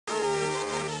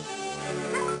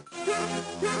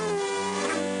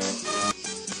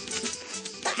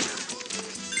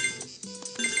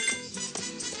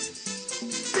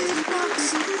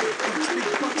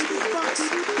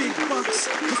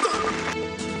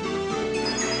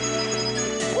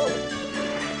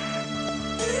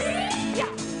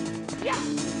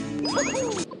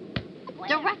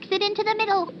into the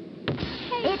middle.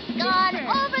 It's gone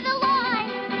over the line.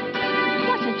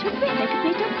 What a terrific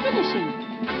bit of finishing.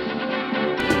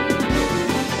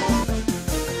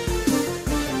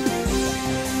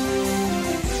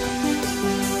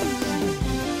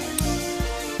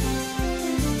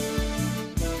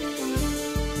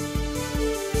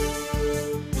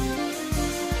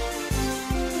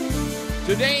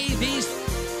 Today,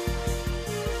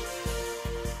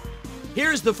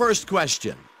 Here's the first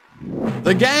question.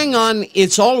 The gang on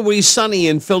It's Always Sunny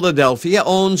in Philadelphia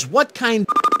owns what kind?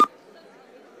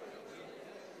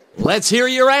 Let's hear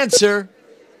your answer.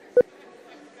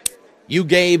 You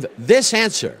gave this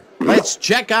answer. Let's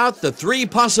check out the three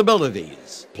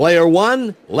possibilities. Player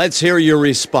one, let's hear your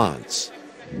response.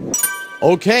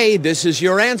 Okay, this is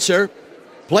your answer.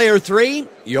 Player three,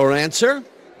 your answer.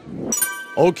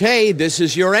 Okay, this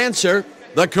is your answer.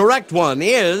 The correct one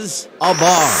is a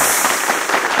bar.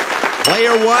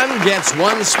 Player one gets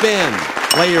one spin.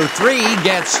 Player three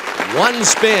gets one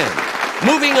spin.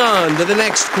 Moving on to the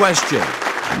next question.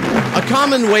 A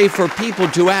common way for people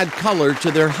to add color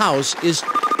to their house is...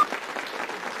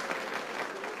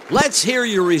 Let's hear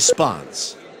your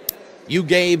response. You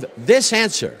gave this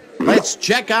answer. Let's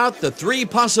check out the three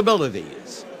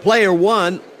possibilities. Player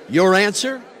one, your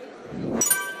answer?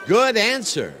 Good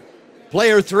answer.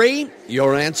 Player three,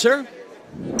 your answer?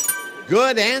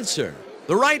 Good answer.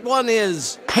 The right one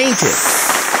is painted.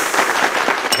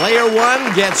 Player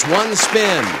one gets one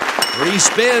spin. 3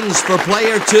 spins for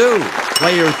player two.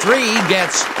 Player three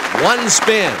gets one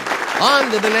spin. On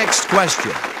to the next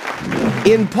question.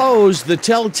 In Poe's The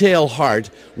Telltale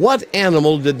Heart, what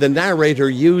animal did the narrator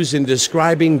use in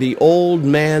describing the old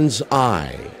man's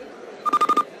eye?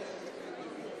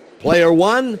 Player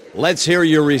one, let's hear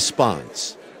your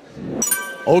response.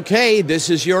 Okay, this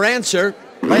is your answer.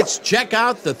 Let's check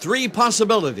out the three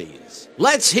possibilities.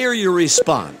 Let's hear your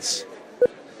response.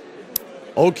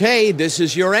 Okay, this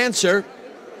is your answer.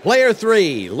 Player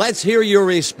three, let's hear your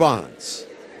response.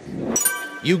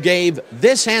 You gave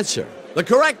this answer. The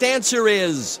correct answer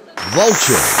is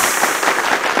vulture.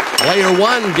 Player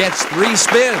one gets 3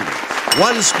 spins.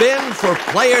 1 spin for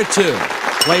player two.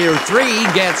 Player three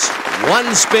gets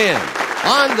 1 spin.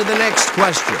 On to the next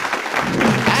question.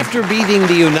 After beating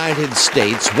the United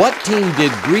States, what team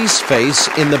did Greece face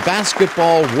in the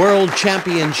Basketball World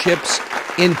Championships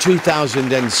in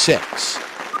 2006?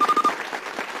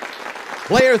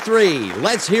 Player three,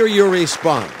 let's hear your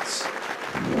response.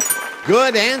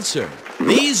 Good answer.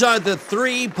 These are the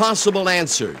 3 possible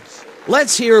answers.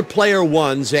 Let's hear player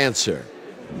one's answer.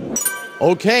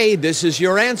 Okay, this is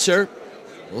your answer.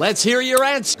 Let's hear your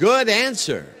answer. Good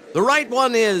answer. The right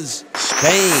one is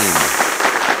Spain.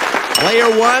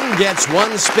 Player one gets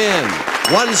 1 spin.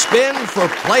 1 spin for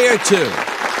player two.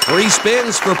 3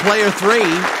 spins for player three.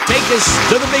 Take us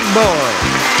to the big board.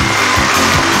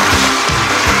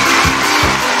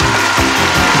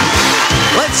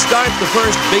 Let's start the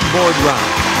first big board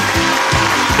round.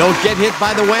 Don't get hit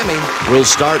by the whammy. We'll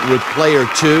start with player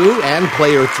two, and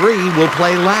player three will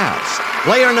play last.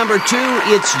 Player number two,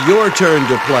 it's your turn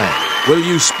to play. Will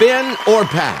you spin or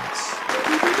pass?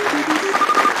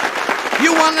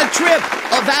 You won a trip,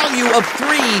 a value of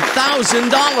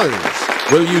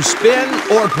 $3,000. Will you spin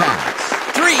or pass?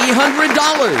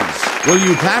 $300. Will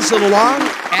you pass it along?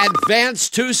 Advance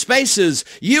 2 spaces.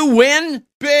 You win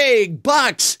big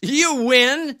bucks. You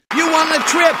win. You won a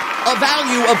trip, a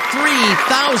value of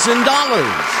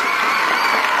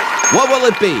 $3,000. What will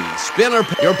it be? Spin or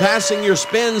pass? You're passing your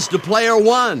spins to player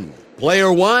one.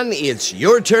 Player one, it's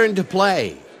your turn to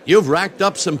play. You've racked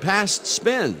up some past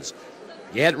spins.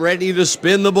 Get ready to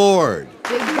spin the board.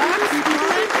 Big bucks.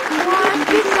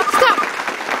 Stop.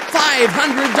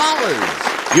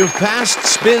 $500. You've passed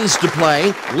spins to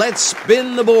play. Let's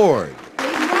spin the board.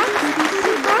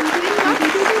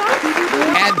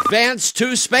 Advance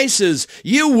 2 spaces.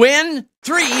 You win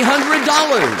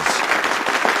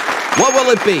 $300. What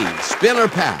will it be? Spin or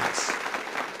pass?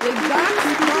 Big bucks.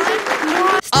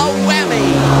 A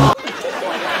whammy.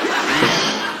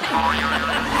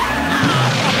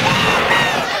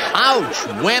 Ouch.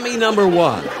 Whammy number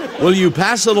 1. Will you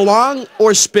pass it along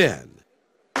or spin?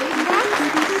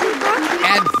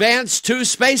 Advance 2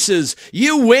 spaces.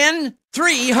 You win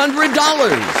 $300.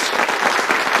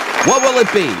 What will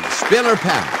it be? Spin or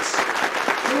pass?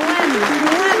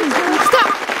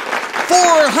 Stop.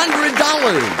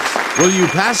 $400. Will you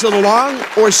pass it along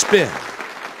or spin?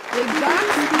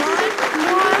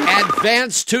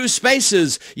 Advance 2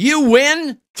 spaces. You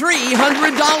win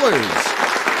 $300.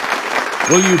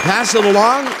 Will you pass it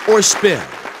along or spin?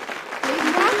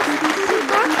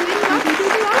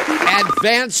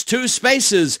 Advance 2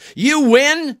 spaces. You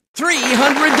win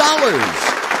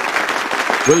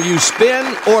 $300. Will you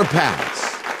spin or pass?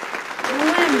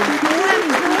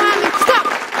 Stop!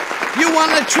 You won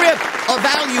a trip, a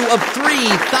value of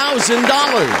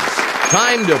 $3,000.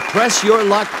 Time to press your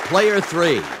luck, player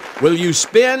 3. Will you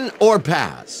spin or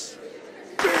pass?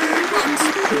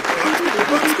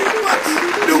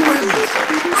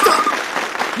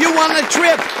 You won a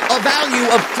trip, a value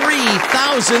of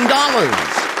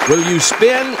 $3,000. Will you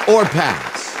spin or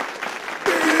pass?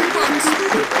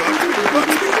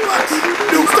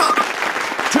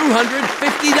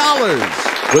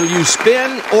 $250. Will you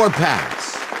spin or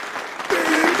pass?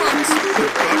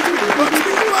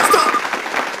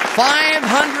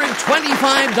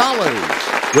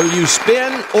 $525. Will you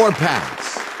spin or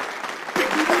pass?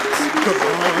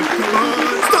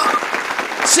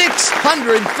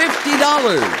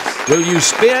 $650. Will you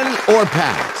spin or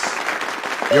pass?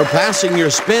 You're passing your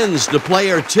spins to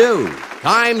player 2.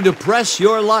 Time to press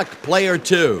your luck, player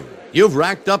 2. You've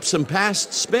racked up some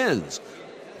past spins.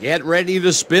 Get ready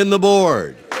to spin the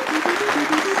board.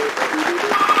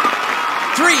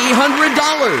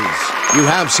 $300. You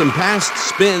have some past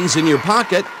spins in your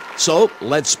pocket, so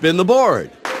let's spin the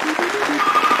board. $525.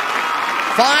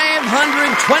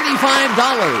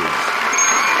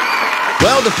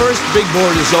 Well, the first big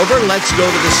board is over. Let's go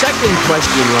to the second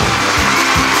question round.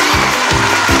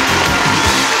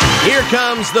 Here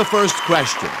comes the first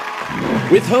question.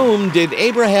 With whom did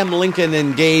Abraham Lincoln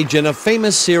engage in a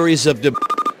famous series of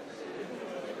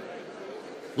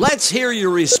Let's hear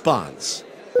your response.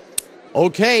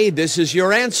 Okay, this is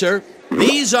your answer.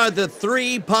 These are the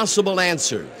 3 possible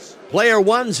answers. Player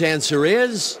 1's answer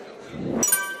is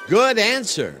good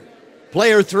answer.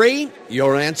 Player 3,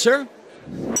 your answer?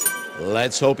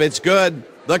 Let's hope it's good.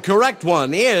 The correct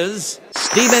one is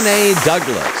Stephen A.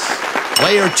 Douglas.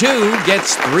 Player 2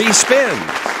 gets 3 spins.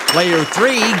 Player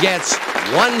 3 gets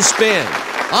 1 spin.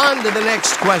 On to the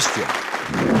next question.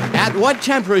 At what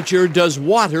temperature does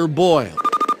water boil?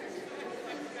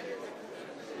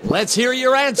 Let's hear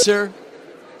your answer.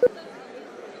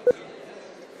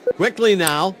 Quickly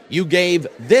now, you gave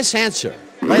this answer.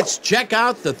 Let's check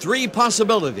out the 3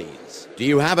 possibilities. Do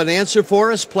you have an answer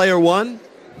for us, player 1?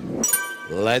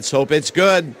 Let's hope it's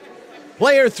good.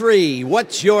 Player 3,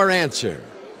 what's your answer?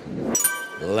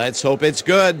 Let's hope it's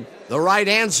good. The right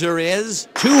answer is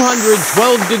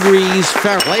 212 degrees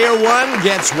Fahrenheit. Player 1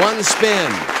 gets 1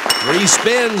 spin. 3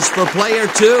 spins for player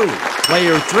 2.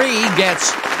 Player 3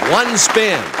 gets 1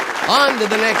 spin. On to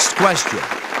the next question.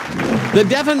 The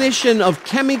definition of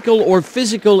chemical or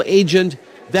physical agent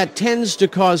that tends to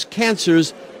cause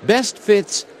cancers best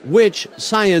fits which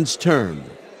science term?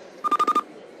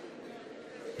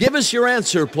 Give us your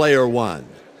answer, player 1.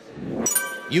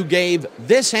 You gave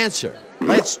this answer.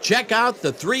 Let's check out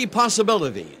the 3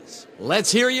 possibilities.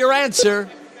 Let's hear your answer.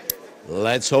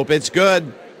 Let's hope it's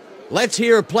good. Let's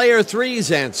hear player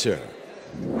 3's answer.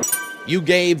 You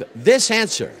gave this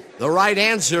answer. The right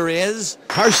answer is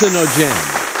carcinogen.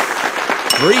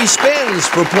 3 spins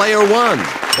for player 1.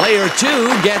 Player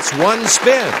 2 gets 1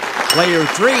 spin. Player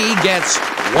 3 gets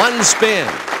 1 spin.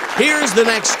 Here's the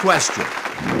next question.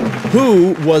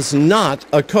 Who was not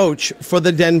a coach for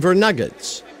the Denver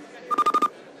Nuggets?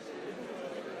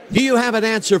 Do you have an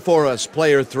answer for us,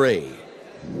 player 3?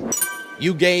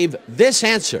 You gave this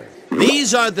answer.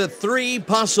 These are the 3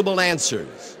 possible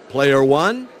answers. Player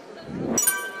 1,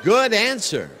 good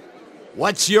answer.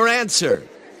 What's your answer?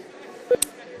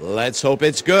 Let's hope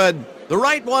it's good. The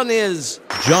right one is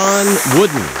John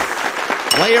Wooden.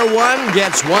 Player 1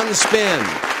 gets 1 spin.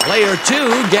 Player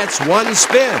 2 gets 1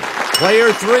 spin.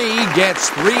 Player 3 gets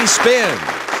 3 spins.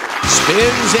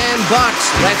 Spins and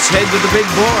bucks. Let's head to the big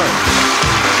board.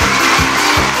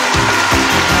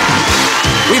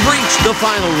 We've reached the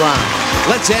final round.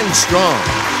 Let's end strong.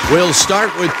 We'll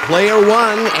start with player 1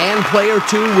 and player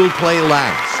 2 will play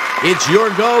last. It's your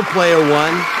go, player 1.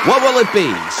 What will it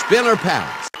be? Spin or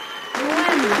pass?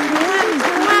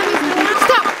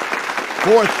 Stop!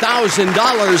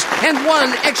 $4,000 and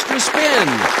 1 extra spin.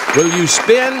 Will you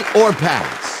spin or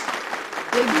pass?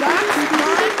 Big box,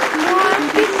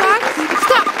 one, big box,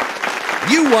 stop!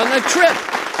 You won a trip,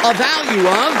 a value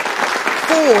of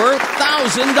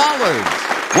 $4,000.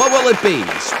 What will it be?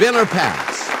 Spin or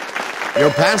pass?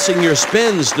 You're passing your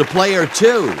spins to player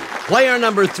 2. Player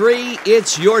number 3,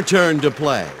 it's your turn to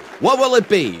play. What will it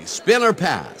be? Spin or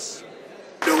pass?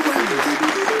 No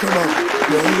whammies. Come on.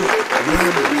 No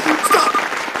whammies. Stop.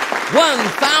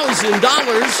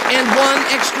 $1,000 and 1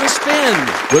 extra spin.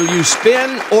 Will you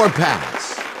spin or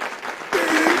pass?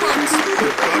 Big bucks.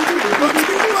 Big bucks.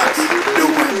 Big bucks. No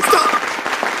whammies. Stop.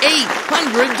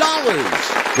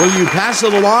 $100. Will you pass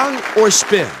it along or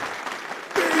spin?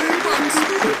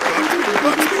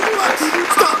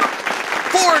 Stop!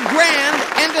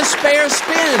 $4,000 and a spare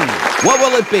spin. What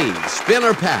will it be? Spin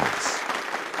or pass?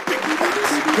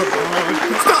 Come on,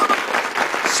 stop!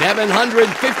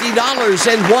 $750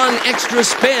 and one extra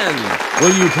spin.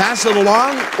 Will you pass it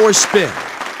along or spin?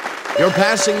 You're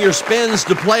passing your spins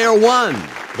to player one.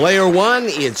 Player one,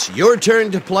 it's your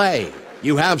turn to play.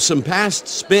 You have some past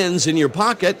spins in your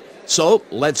pocket, so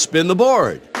let's spin the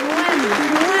board. Stop!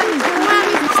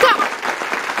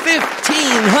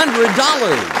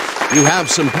 $1,500. You have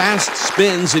some past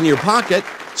spins in your pocket,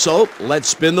 so let's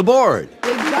spin the board.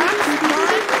 Big bucks,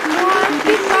 one,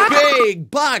 big bucks.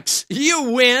 Big bucks! You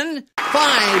win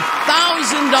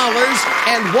 $5,000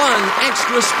 and one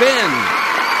extra spin.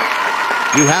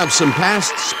 You have some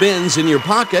past spins in your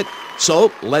pocket, so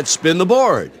let's spin the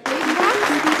board. Big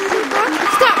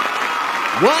bucks, stop!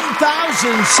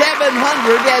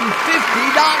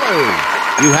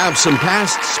 $1,750. You have some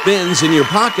past spins in your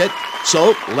pocket,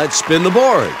 so let's spin the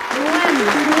board.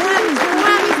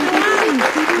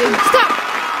 Big stop!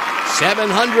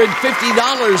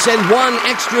 $750 and one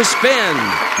extra spin.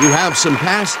 You have some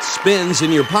past spins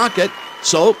in your pocket,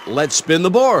 so let's spin the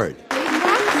board.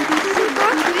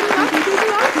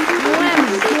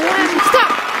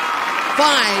 Stop!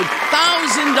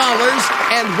 $5,000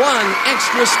 and one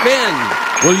extra spin.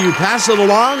 Will you pass it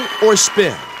along or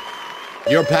spin?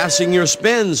 You're passing your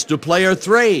spins to player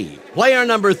three. Player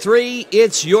number three,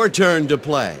 it's your turn to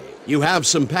play. You have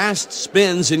some past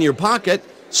spins in your pocket,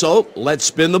 so let's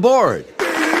spin the board.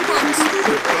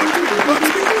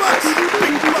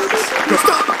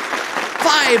 Stop!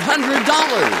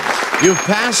 $500. You've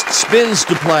passed spins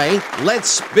to play. Let's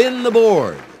spin the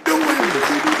board. No wins!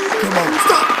 Come on,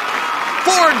 stop!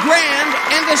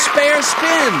 $4,000 and a spare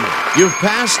spin. You've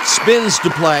passed spins to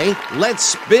play. Let's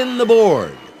spin the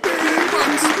board.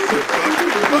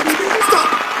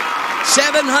 Stop!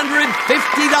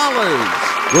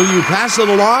 $750. Will you pass it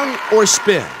along or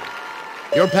spin?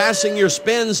 You're passing your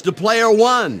spins to player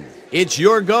one. It's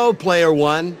your go, player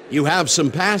one. You have some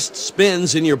past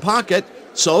spins in your pocket,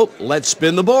 so let's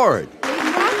spin the board. A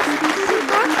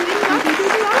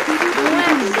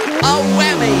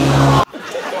whammy!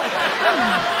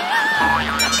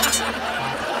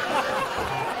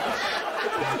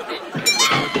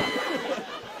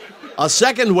 A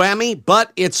second whammy,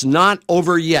 but it's not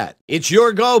over yet. It's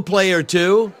your go, player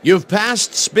two. You've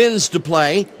passed spins to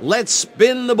play. Let's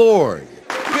spin the board.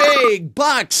 Big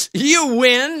bucks! You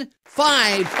win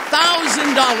 $5,000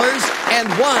 and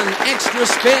one extra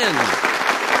spin.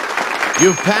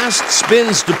 You've passed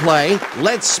spins to play.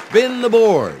 Let's spin the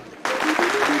board.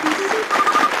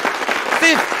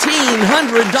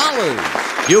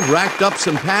 $1,500. You've racked up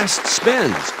some past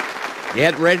spins.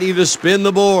 Get ready to spin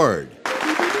the board.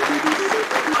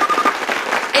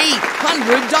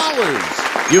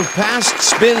 $800. You've passed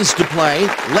spins to play.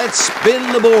 Let's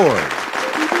spin the board.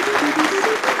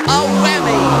 A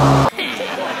whammy.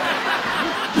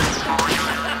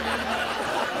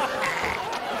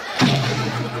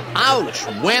 Ouch!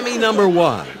 Whammy number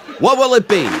one. What will it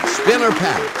be? Spin or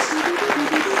pass?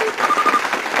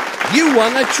 You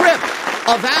won a trip.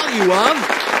 A value of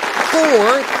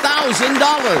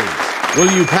 $4,000.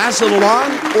 Will you pass it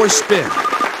along or spin?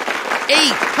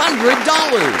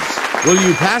 $800. Will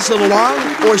you pass it along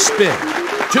or spin?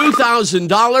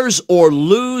 $2,000 or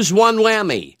lose one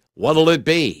whammy. What'll it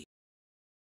be?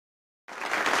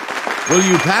 Will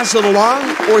you pass it along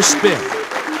or spin?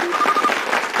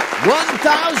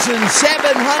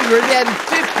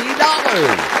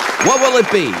 $1,750. What will it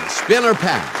be? Spin or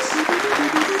pass?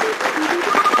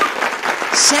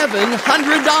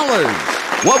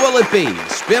 $700. What will it be?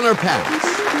 Spin or pass?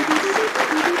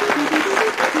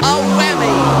 A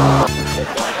whammy.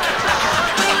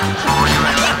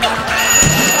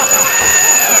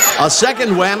 A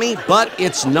second whammy, but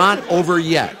it's not over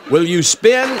yet. Will you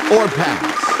spin or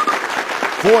pass?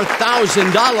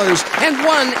 $4,000 and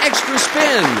one extra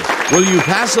spin. Will you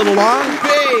pass it along?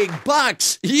 Big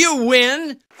bucks. You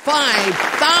win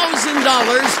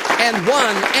 $5,000 and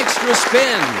one extra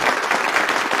spin.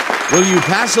 Will you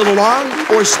pass it along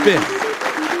or spin?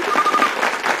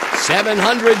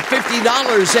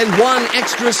 $750 and one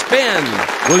extra spin.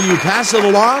 Will you pass it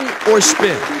along or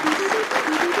spin?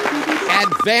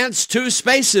 Advance 2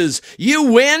 spaces. You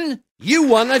win. You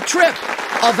won a trip.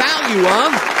 A value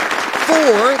of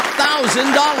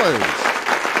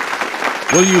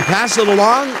 $4,000. Will you pass it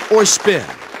along or spin?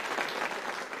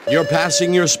 You're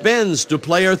passing your spins to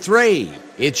player 3.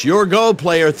 It's your go,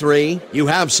 player 3. You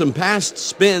have some past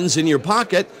spins in your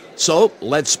pocket, so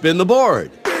let's spin the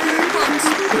board.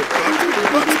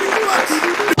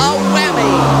 A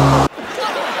whammy!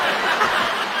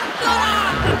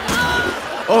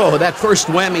 Oh, that first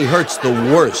whammy hurts the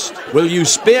worst. Will you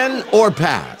spin or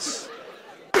pass?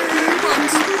 Big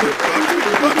bucks,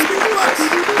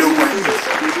 no whammies.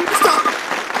 Stop.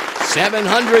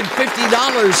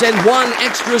 $750 and one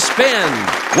extra spin.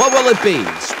 What will it be?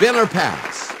 Spin or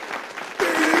pass?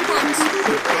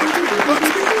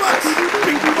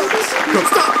 Big bucks. No,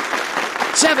 stop.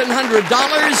 $700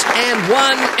 and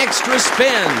one extra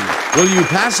spin. Will you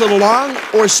pass it along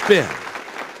or spin?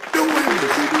 No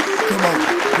whammies. Come on,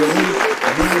 no whammies.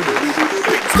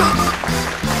 Stop.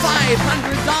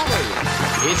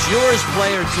 $500. It's yours,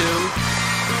 player two.